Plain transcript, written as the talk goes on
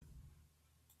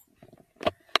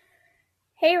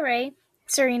Hey Ray,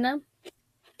 Serena,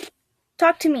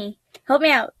 talk to me. Help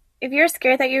me out. If you're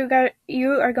scared that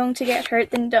you are going to get hurt,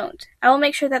 then don't. I will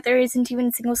make sure that there isn't even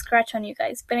a single scratch on you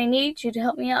guys, but I need you to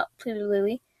help me out, pleaded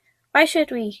Lily. Why should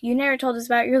we? You never told us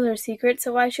about your little secret,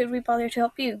 so why should we bother to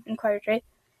help you? Inquired Ray.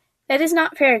 That is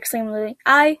not fair, exclaimed Lily.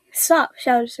 Stop,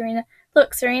 shouted Serena.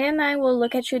 Look, Serena and I will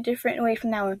look at you a different way from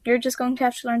now on. You're just going to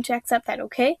have to learn to accept that,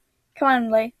 okay? Come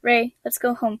on, Ray, let's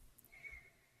go home.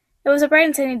 It was a bright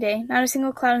and sunny day, not a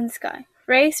single cloud in the sky.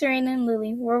 Ray, Serena, and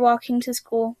Lily were walking to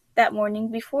school that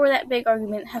morning before that big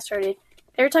argument had started.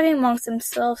 They were talking amongst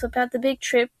themselves about the big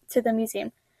trip to the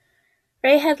museum.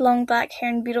 Ray had long black hair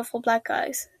and beautiful black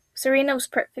eyes. Serena was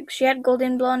perfect. She had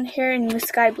golden blonde hair and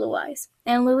sky blue eyes.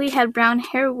 And Lily had brown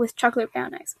hair with chocolate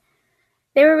brown eyes.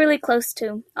 They were really close,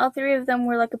 too. All three of them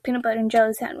were like a peanut butter and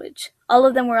jelly sandwich. All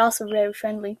of them were also very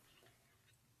friendly.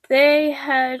 They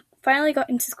had finally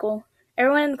gotten to school.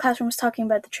 Everyone in the classroom was talking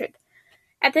about the trip.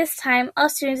 At this time, all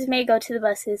students may go to the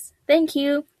buses. Thank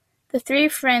you. The three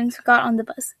friends got on the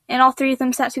bus, and all three of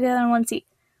them sat together on one seat.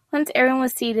 Once everyone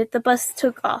was seated, the bus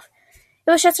took off. It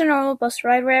was just a normal bus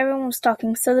ride where everyone was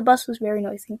talking, so the bus was very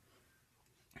noisy.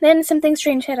 Then something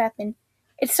strange had happened.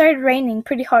 It started raining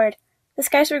pretty hard. The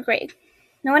skies were gray.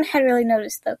 No one had really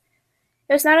noticed, though.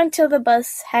 It was not until the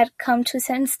bus had come to a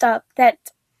sudden stop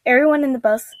that everyone in the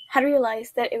bus had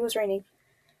realized that it was raining.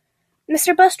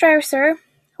 Mr. Bus Driver, sir,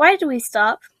 why did we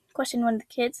stop? Questioned one of the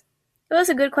kids. It was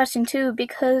a good question, too,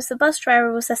 because the bus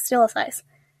driver was as still as ice.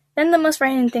 Then the most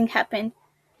frightening thing happened.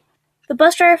 The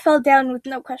bus driver fell down with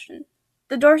no question.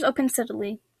 The doors opened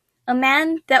suddenly. A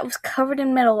man that was covered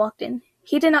in metal walked in.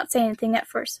 He did not say anything at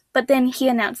first, but then he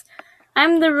announced, I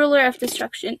am the ruler of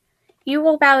destruction. You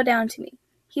will bow down to me.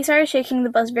 He started shaking the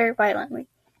bus very violently.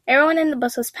 Everyone in the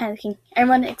bus was panicking,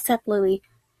 everyone except Lily.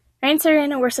 Ray and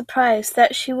Serena were surprised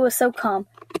that she was so calm.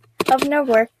 Out of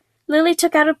nowhere, Lily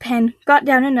took out a pen, got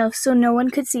down enough so no one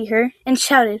could see her, and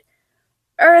shouted,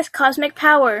 Earth, cosmic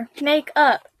power, make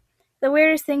up! The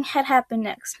weirdest thing had happened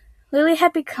next. Lily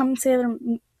had become Sailor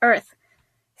Earth.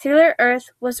 Sailor Earth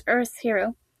was Earth's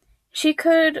hero. She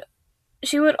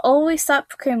would always stop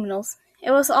criminals.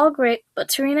 It was all great, but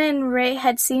Serena and Ray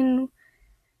had seen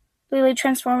Lily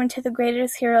transform into the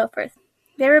greatest hero of Earth.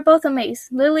 They were both amazed.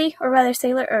 Lily, or rather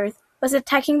Sailor Earth, was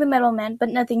attacking the metal man, but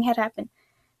nothing had happened.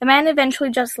 The man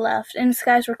eventually just left, and the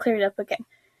skies were cleared up again.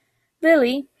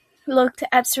 Lily looked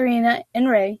at Serena and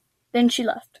Ray, then she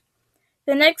left.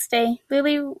 The next day,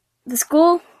 the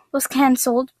school was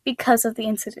cancelled because of the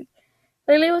incident.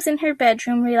 Lily was in her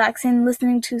bedroom relaxing and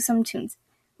listening to some tunes,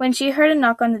 when she heard a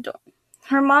knock on the door.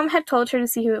 Her mom had told her to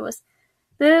see who it was.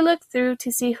 Lily looked through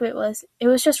to see who it was. It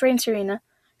was just Ray and Serena.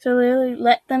 So Lily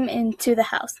let them into the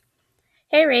house.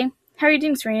 Hey, Ray. How are you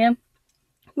doing, Serena?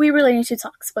 We really need to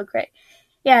talk, spoke Ray.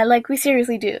 Yeah, we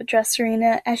seriously do, addressed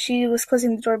Serena as she was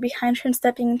closing the door behind her and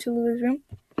stepping into Lily's room.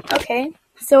 Okay,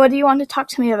 so what do you want to talk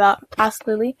to me about? Asked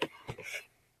Lily.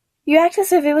 You act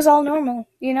as if it was all normal,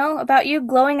 about you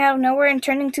glowing out of nowhere and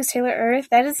turning to Sailor Earth.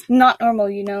 That is not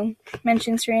normal,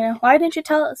 mentioned Serena. Why didn't you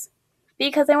tell us?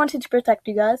 Because I wanted to protect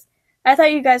you guys. I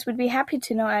thought you guys would be happy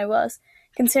to know I was.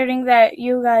 Considering that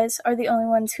you guys are the only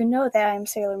ones who know that I am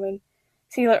Sailor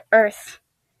Earth.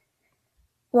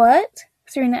 What?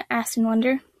 Serena asked in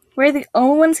wonder. We're the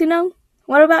only ones who know?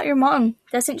 What about your mom?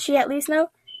 Doesn't she at least know?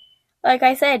 Like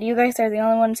I said, you guys are the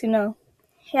only ones who know.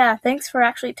 Yeah, thanks for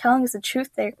actually telling us the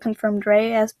truth there, confirmed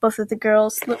Ray, as both of the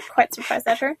girls looked quite surprised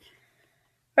at her.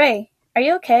 Ray, are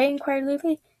you okay? Inquired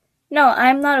Lily. No,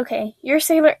 I'm not okay. You're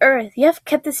Sailor Earth. You have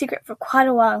kept the secret for quite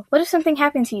a while. What if something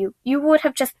happened to you? You would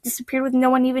have just disappeared with no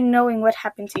one even knowing what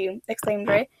happened to you, exclaimed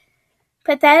Ray.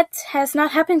 But that has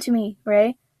not happened to me,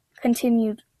 Ray,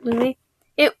 continued Lily.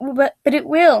 But it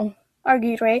will,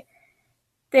 argued Ray.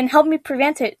 Then help me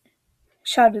prevent it,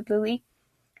 shouted Lily.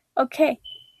 Okay.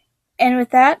 And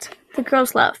with that, the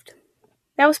girls left.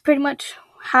 That was pretty much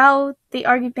how the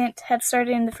argument had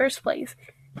started in the first place.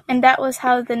 And that was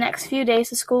how the next few days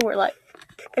of school were like.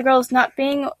 The girls not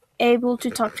being able to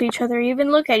talk to each other or even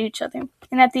look at each other.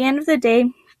 And at the end of the day,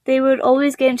 they would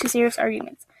always get into serious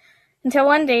arguments. Until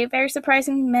one day, a very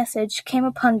surprising message came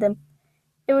upon them.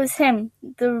 It was him,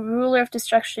 the ruler of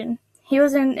destruction. He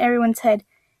was in everyone's head.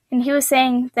 And he was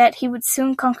saying that he would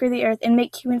soon conquer the earth and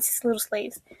make humans his little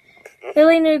slaves.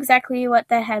 Lily knew exactly what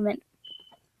that had meant.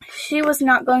 She was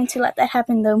not going to let that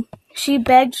happen, though. She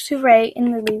begged to Ray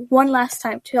and Lily one last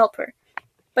time to help her,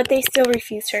 but they still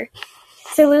refused her.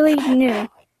 So Lily knew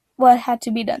what had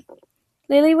to be done.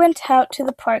 Lily went out to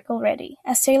the park already,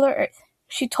 as Sailor Earth.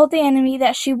 She told the enemy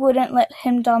that she wouldn't let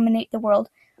him dominate the world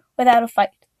without a fight.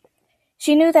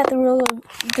 She knew that the rule of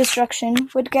destruction would